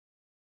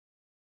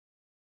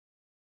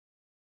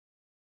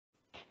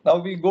Now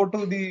we go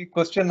to the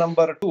question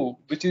number 2,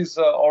 which is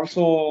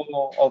also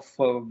of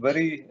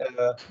very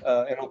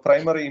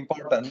primary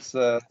importance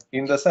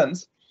in the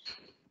sense.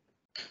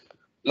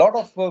 Lot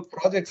of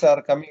projects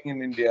are coming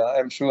in India.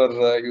 I'm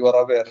sure you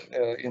are aware.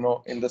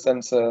 In the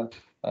sense,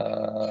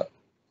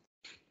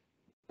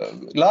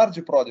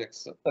 large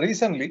projects.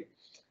 Recently,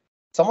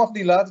 some of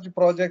the large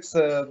projects,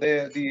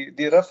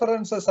 the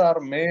references are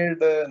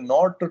made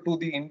not to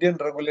the Indian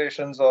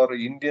regulations or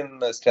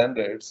Indian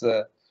standards.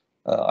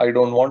 I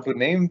don't want to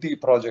name the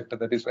project.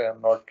 That is why I'm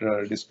not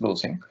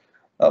disclosing.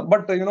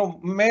 But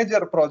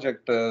major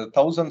project,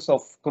 thousands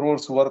of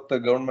crores worth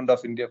government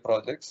of India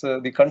projects.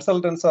 The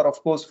consultants are,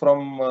 of course,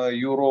 from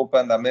Europe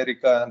and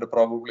America and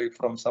probably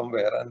from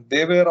somewhere, and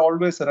they were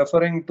always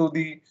referring to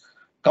the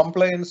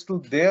compliance to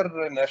their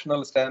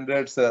national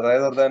standards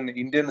rather than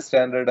Indian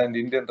standard and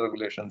Indian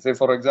regulations. Say,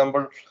 for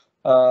example,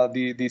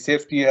 the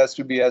safety has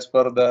to be as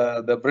per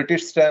the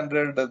British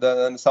standard,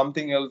 then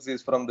something else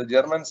is from the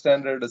German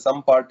standard,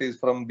 some part is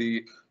from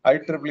the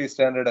IEEE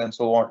standard, and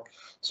so on.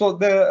 So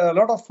a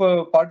lot of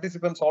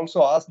participants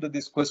also asked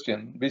this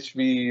question, which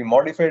we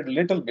modified a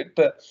little bit.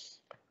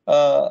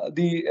 About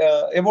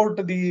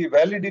the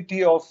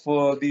validity of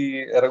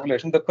the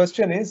regulation. The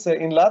question is,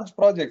 in large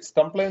projects,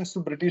 compliance to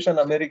British and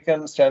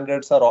American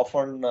standards are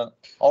often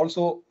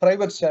also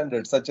private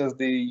standards, such as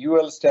the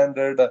UL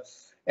standard,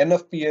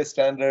 NFPA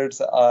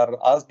standards are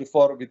asked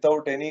for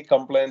without any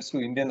compliance to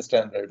Indian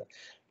standard.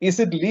 Is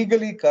it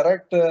legally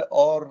correct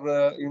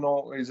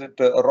or is it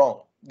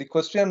wrong? The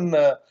question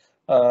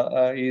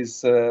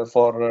is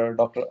for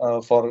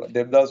for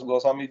Devdas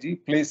Goswami ji.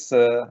 Please,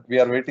 we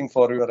are waiting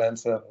for your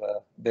answer,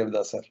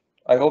 Devdas sir.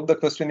 I hope the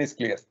question is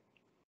clear.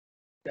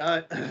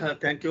 Yeah,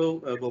 thank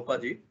you,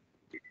 Gopaji.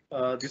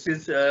 This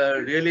is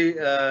really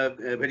a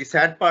very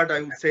sad part,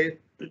 I would say,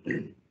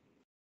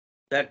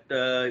 that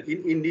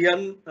in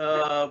Indian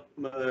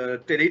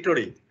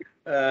territory,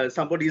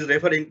 somebody is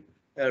referring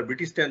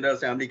British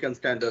standards, American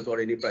standards, or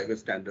any private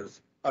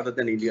standards other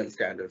than Indian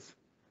standards.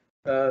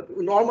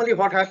 Normally,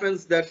 what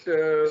happens that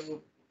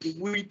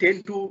we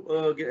tend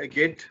to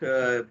get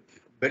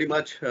very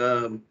much,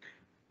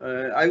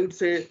 I would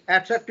say,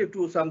 attractive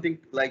to something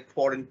like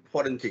foreign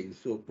things.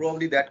 So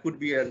probably that could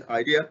be an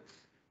idea.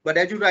 But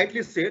as you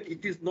rightly said,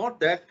 it is not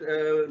that,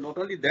 not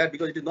only that,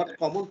 because it is not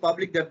common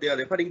public that they are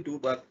referring to,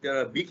 but there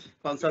are big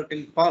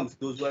consulting firms,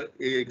 those who are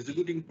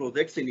executing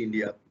projects in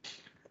India.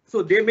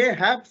 So they may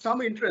have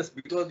some interest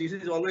because this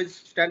is always,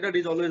 standard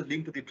is always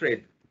linked to the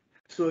trade.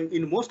 So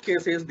in most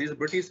cases, these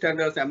British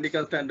standards,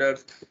 American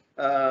standards,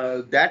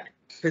 that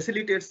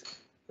facilitates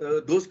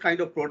those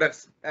kind of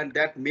products, and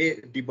that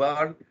may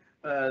debar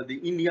the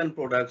Indian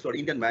products or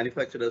Indian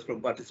manufacturers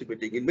from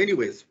participating in many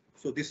ways.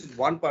 So this is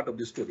one part of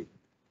the story.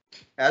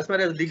 As far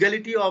as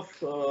legality of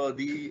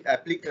these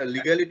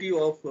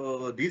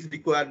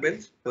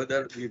requirements,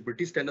 whether the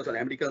British standards or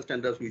American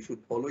standards, we should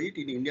follow it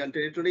in Indian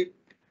territory.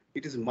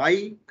 It is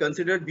my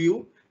considered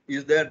view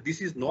is that this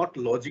is not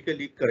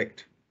logically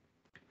correct.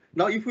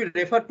 Now, if we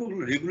refer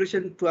to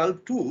Regulation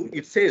 12.2,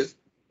 it says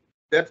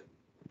that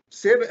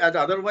save as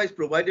otherwise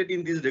provided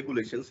in these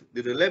regulations,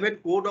 the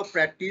relevant code of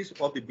practice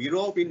of the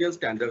Bureau of Indian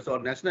Standards or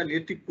National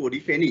Electric Code,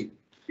 if any,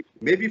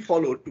 may be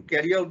followed to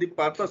carry out the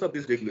purpose of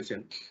this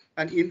regulation.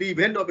 And in the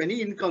event of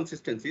any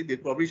inconsistency, the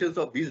provisions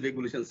of these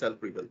regulations shall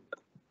prevail.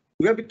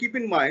 We have to keep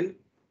in mind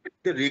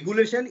the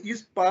regulation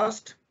is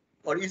passed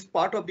or is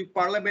part of the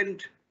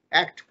Parliament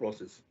Act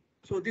process.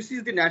 So this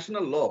is the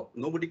national law.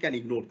 Nobody can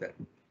ignore that.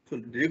 So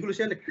the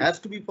regulation has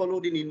to be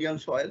followed in Indian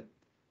soil.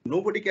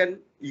 Nobody can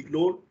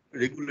ignore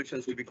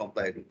regulations to be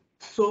complied with.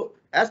 So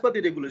as per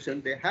the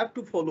regulation, they have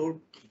to follow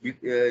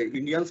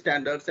Indian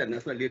standards and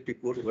National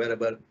Electric Code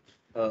wherever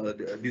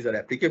these are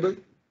applicable.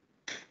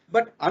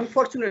 But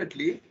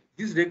unfortunately,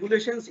 these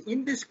regulations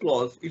in this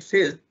clause, it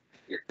says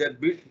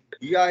that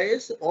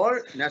BIS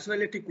or National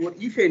Electric Code,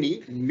 if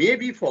any, may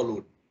be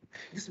followed.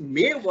 This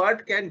may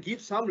word can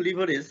give some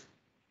leverage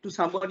to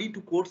somebody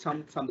to quote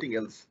something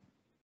else.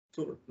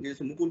 So yes,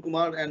 Mukul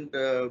Kumar and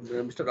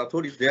Mr.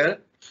 Rathod is there.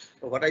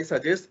 What I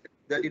suggest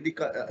that in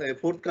the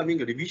forthcoming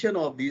revision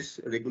of these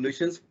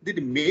regulations, the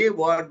may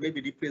word may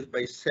be replaced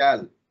by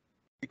shall,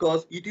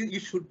 because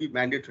it should be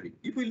mandatory.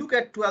 If we look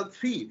at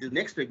 12.3, the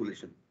next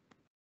regulation,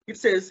 it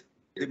says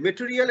the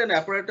material and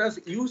apparatus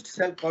used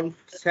shall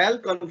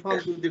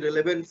conform to the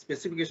relevant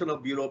specification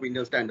of Bureau of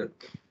Indian Standard.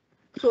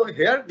 So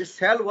here the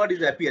shall word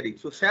is appearing.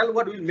 So shall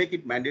word will make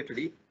it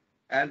mandatory.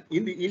 And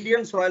in the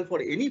Indian soil for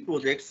any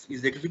projects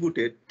is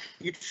executed,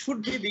 it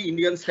should be the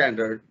Indian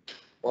standard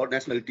or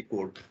nationality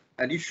code.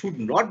 And it should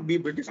not be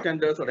British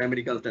standards or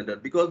American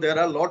standard, because there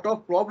are a lot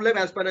of problems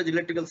as far as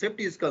electrical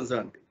safety is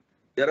concerned.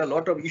 There are a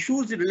lot of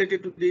issues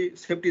related to the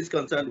safety is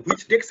concerned,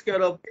 which takes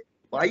care of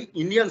by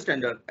Indian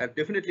standard and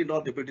definitely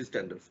not the British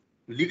standards.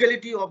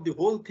 Legality of the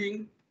whole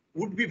thing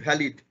would be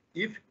valid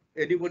if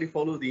anybody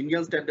follows the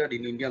Indian standard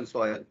in Indian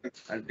soil,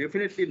 and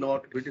definitely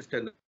not British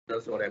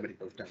standards or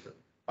American standards.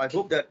 I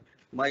hope that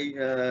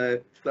my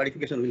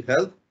clarification will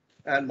help,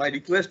 and my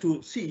request to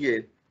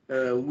CEA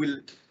will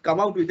come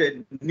out with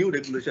a new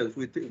regulations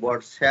with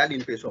what shall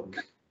in place of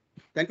this.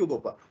 Thank you,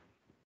 Gopa.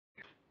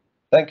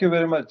 Thank you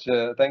very much.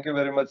 Thank you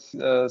very much,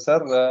 sir.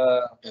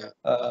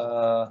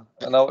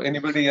 Now,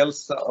 anybody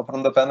else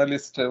from the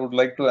panelists would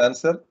like to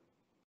answer?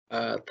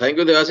 Thank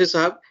you, Devashish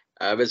Sahab.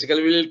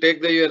 Basically, we will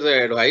take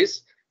your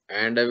advice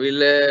and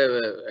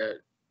we'll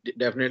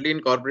definitely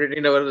incorporate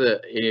in our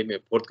in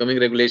forthcoming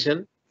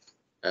regulation.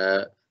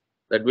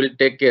 That will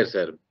take care,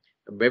 sir.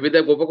 Maybe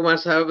the Gopa Kumar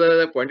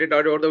Sahab pointed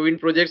out about the wind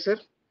project, sir.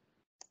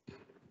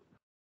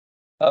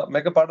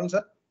 Beg your pardon,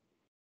 sir?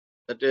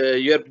 That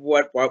you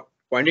are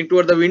pointing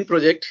toward the wind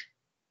project.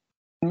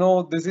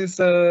 No, this is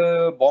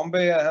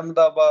Bombay,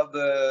 Ahmedabad,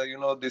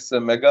 this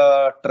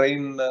mega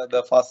train,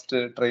 the fast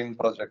train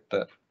project.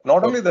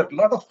 Not only that,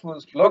 lot of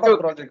projects. Okay. Lot of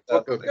projects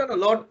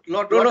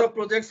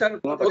are.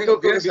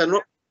 Okay, sir.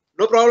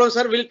 No problem,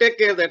 sir. We'll take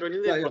care of that one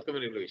in the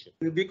forthcoming regulation.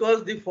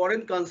 Because the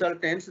foreign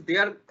consultants, they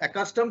are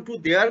accustomed to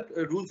their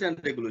rules and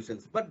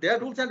regulations, but their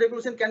rules and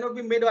regulations cannot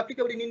be made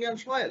applicable in Indian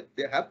soil.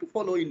 They have to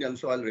follow Indian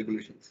soil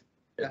regulations.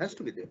 It has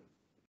to be there.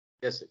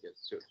 Yes, sir.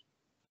 Yes, sure.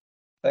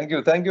 Thank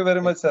you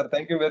very much, sir.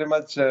 Thank you very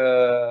much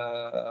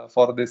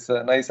for this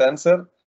nice answer.